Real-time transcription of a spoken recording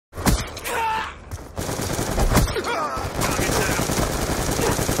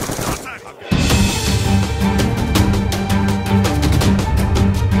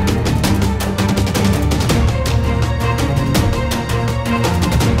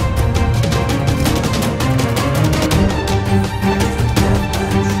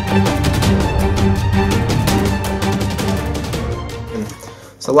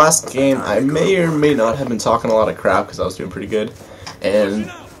So last game, I may or may not have been talking a lot of crap because I was doing pretty good.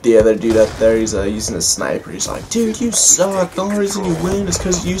 And the other dude up there, he's using a sniper. He's like, dude, you suck. The only reason you win is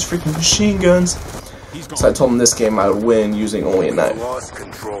because you use freaking machine guns. So I told him this game I would win using only a knife.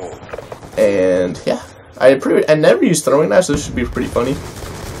 And yeah, I never used throwing knives, so this should be pretty funny.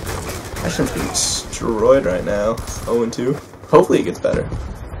 Actually, I'm getting destroyed right now. 0-2. Hopefully it gets better.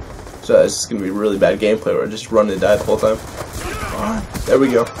 So it's just gonna be really bad gameplay where I just run and die the whole time. There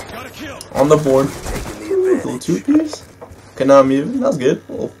we go. On the board. Ooh, little 2-piece. Okay, now I'm even. That was good.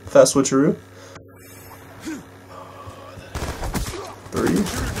 A little fast switcheroo. 3.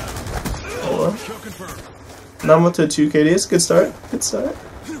 4. Now I'm up to a 2 KD. It's a good start. Good start.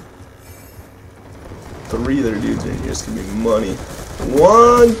 3 other dudes in here. It's gonna be money.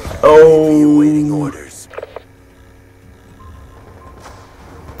 1. Oh.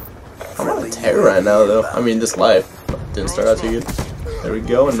 I'm on a tear right now, though. I mean, this life didn't start out too good. There we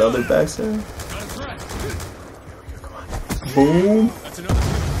go. Another backstab. Boom.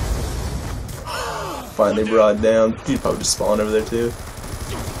 Finally brought it down. Dude probably just spawned over there too.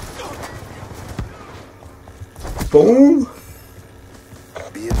 Boom.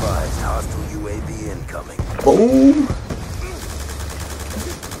 Be advised, hostile UAV incoming. Boom.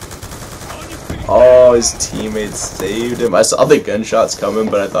 Oh, his teammates saved him. I saw the gunshots coming,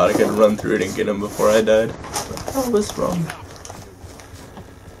 but I thought I could run through it and get him before I died. What was wrong?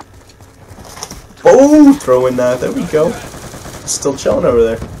 Oh, throwing that. There we go. Still chilling over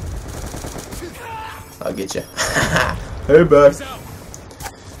there. I'll get you. Hey, back.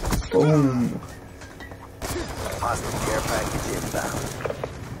 Boom.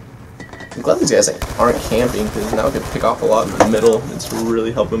 I'm glad these guys aren't camping because now I can pick off a lot in the middle. It's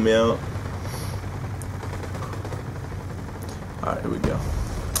really helping me out. Alright, here we go.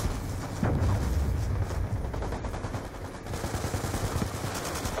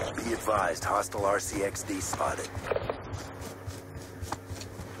 Be advised, hostile RCXD spotted.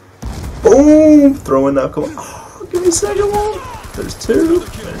 Boom! Throwing that. Come on. Oh, give me a second one. There's 2.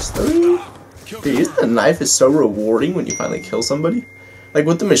 There's 3. Dude, using the knife is so rewarding when you finally kill somebody. Like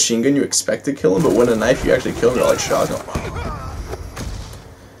with the machine gun, you expect to kill him, but with a knife, you actually kill him. You're like shocked.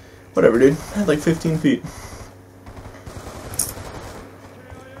 Whatever, dude. I had like 15 feet.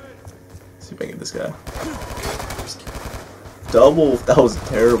 Let's see if I can get this guy. Double. That was a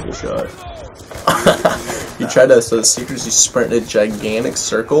terrible shot. You try to, so the secret is you sprint in a gigantic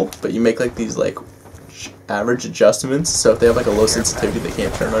circle, but you make like these like average adjustments, so if they have like a low sensitivity they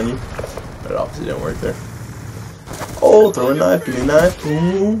can't turn on you, but it obviously didn't work there. Oh, throw a knife, give me a knife,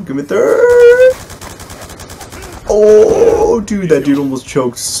 ooh, give me a third. Oh, dude, that dude almost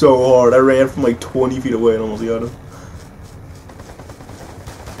choked so hard. I ran from like 20 feet away and almost got him.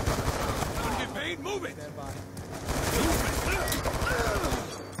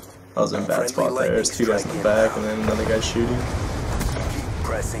 I was in a bad spot there. There's 2 guys in the back and then another guy shooting.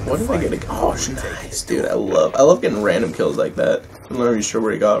 What did I get? Oh, nice, dude. I love getting random kills like that. I'm not really sure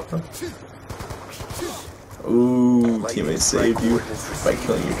where he got it from. Ooh, teammate saved you by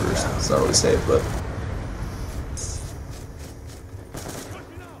killing you first. It's not really safe, but.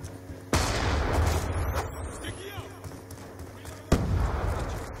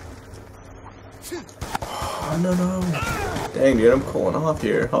 Oh, no. Dang, dude, I'm cooling off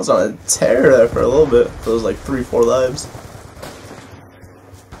here. I was on a tear there for a little bit. For those like 3-4 lives.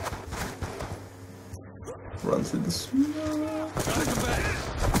 Run through the smoke.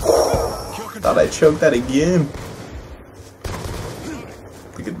 Thought I choked that again.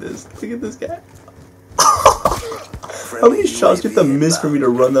 Look at this. Look at this guy. How many shots do you have to miss for me to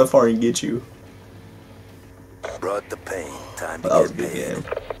run that far and get you? Brought the pain. Time to that was a good game.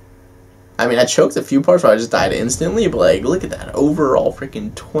 I mean, I choked a few parts where I just died instantly, but like, look at that overall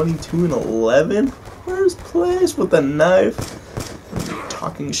freaking 22-11. First place with a knife.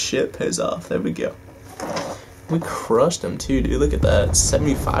 Talking shit pays off. There we go. We crushed him too, dude. Look at that.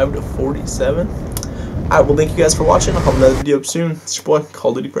 75-47. Alright, well, thank you guys for watching. I'll have another video up soon. It's your boy,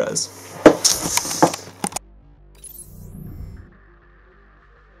 Call of Duty Prez.